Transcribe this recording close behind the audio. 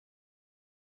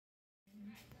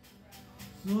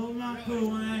Sold my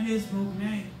coat when I hit smoke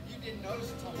name.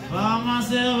 Bought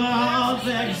myself a hot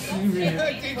bag of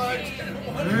cigarettes.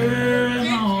 Early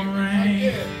morning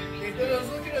rain.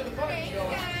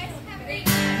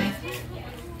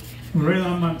 Really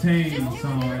on my team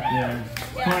song right there.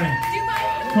 Funny.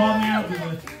 Call me out with a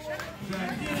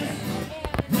track.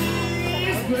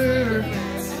 These birds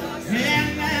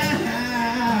and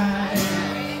night.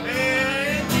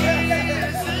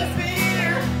 Disappear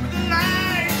with the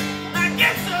light. I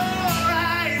get so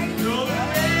right.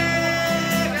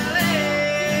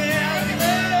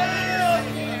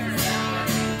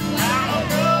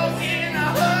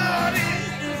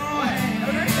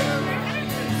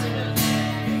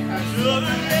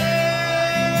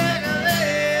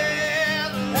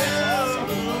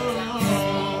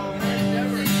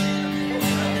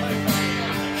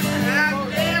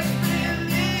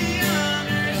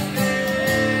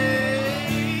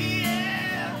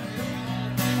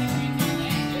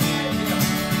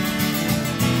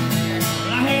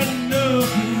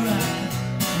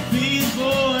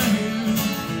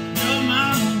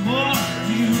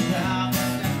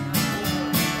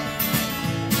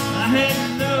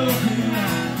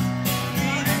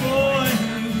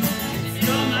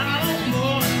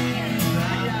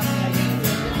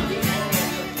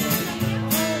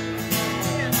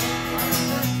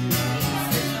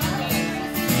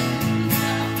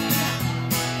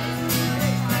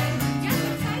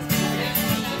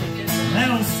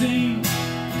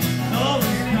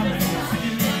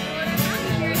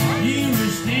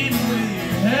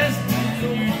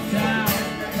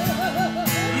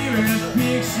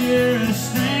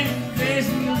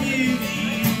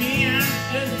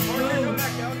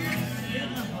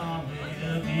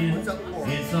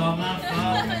 It's all my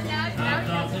fault. I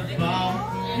thought the ball.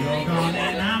 You're gone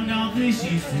and I'm gone. 3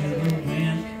 sheets to the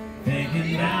wind.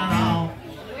 Thinking about all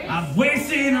I've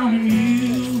wasted on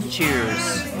you.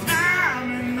 Cheers.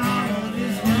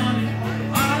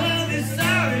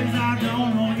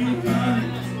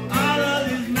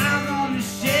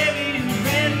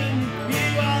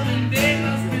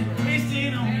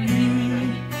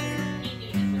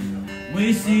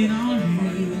 Wasted on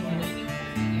you.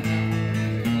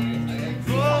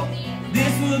 Oh,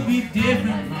 this would be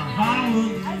different. My heart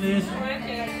would listen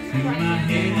to my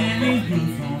head and these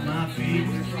boots on my feet.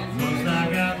 Looks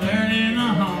like I've learned in the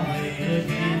hallway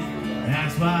again.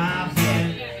 That's why I've been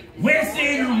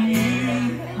wasted on you.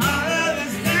 All of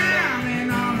this time and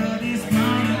all of this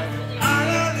money, all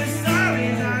of the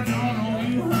stories I don't know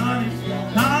you, honey.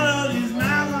 All of these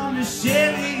miles on the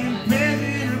Chevy and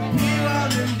Peppy and people all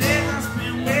the days I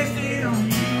spent wasted on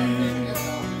you.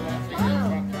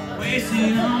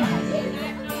 Wasted on you.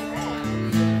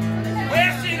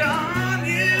 Wasted on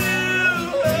you.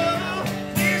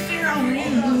 Wasted on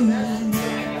you.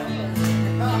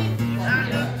 I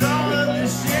looked all of the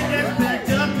shit that's packed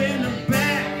up in the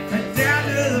back, right down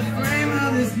to the frame of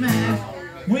this match.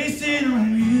 Wasted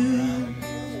on you.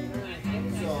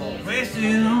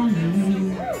 Wasted on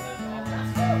you.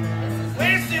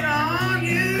 Wasted on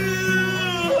you.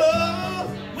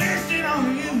 Wasted on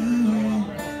you.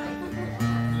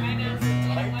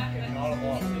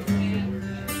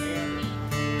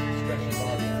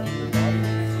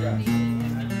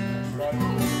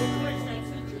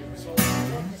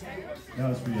 That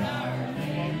was for you.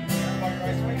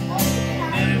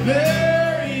 And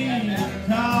very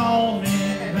call me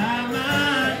by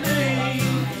my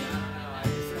name.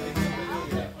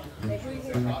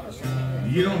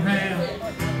 You don't have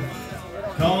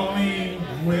to call me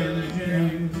with your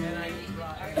name.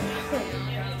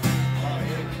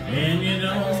 And you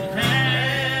don't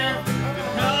have to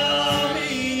call me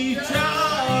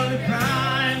Charlie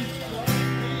Prime.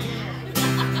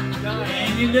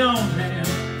 And you don't have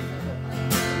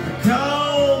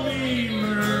call me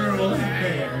Merle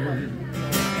Haggard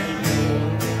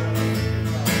anymore.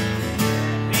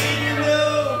 And you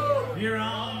know you're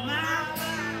on my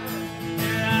mind.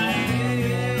 Here I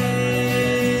am.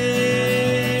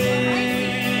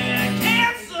 I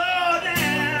can't slow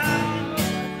down.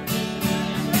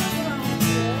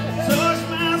 Touch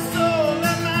my soul,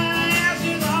 let my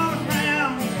ashes on the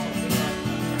ground.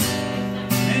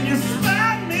 And you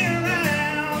spot me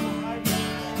around.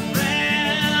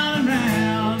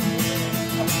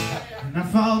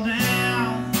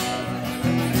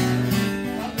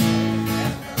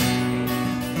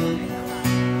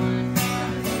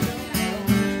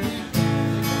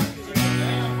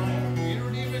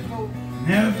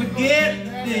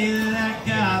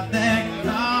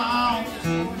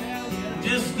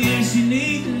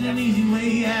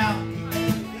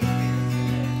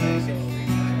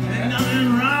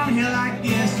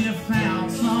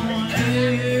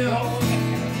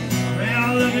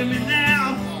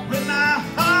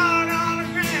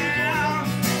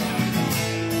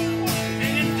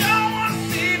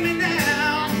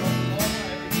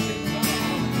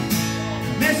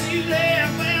 Yes, you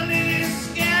left, well, it is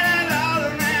scattered all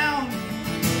around.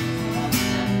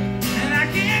 And I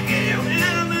can't get you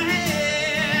out of my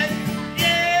head.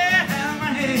 Yeah, out of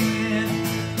my head.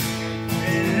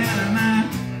 Get out of my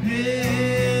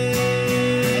head.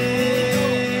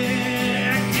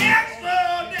 I can't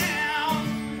slow down.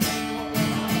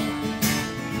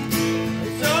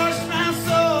 Source my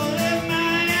soul and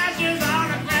my ashes on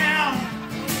the ground.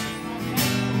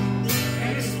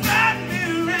 And it's sliding me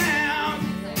around,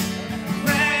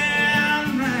 round,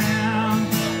 round.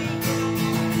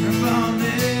 I fall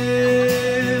down,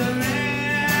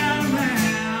 round,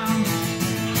 round.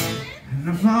 And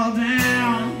I fall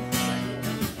down.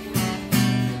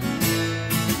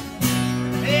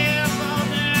 Yeah, I fall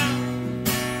down.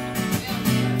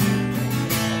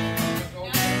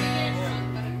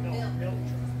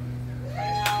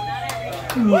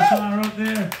 A little song right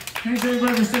there. Thanks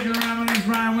everybody for sticking around. My name's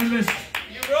Ryan Wimbish.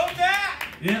 You wrote that?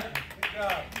 Yeah. Good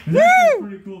job. There's actually a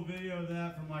pretty cool video of that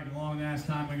from like a long ass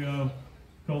time ago.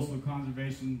 Coastal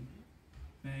conservation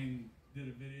thing did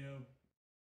a video.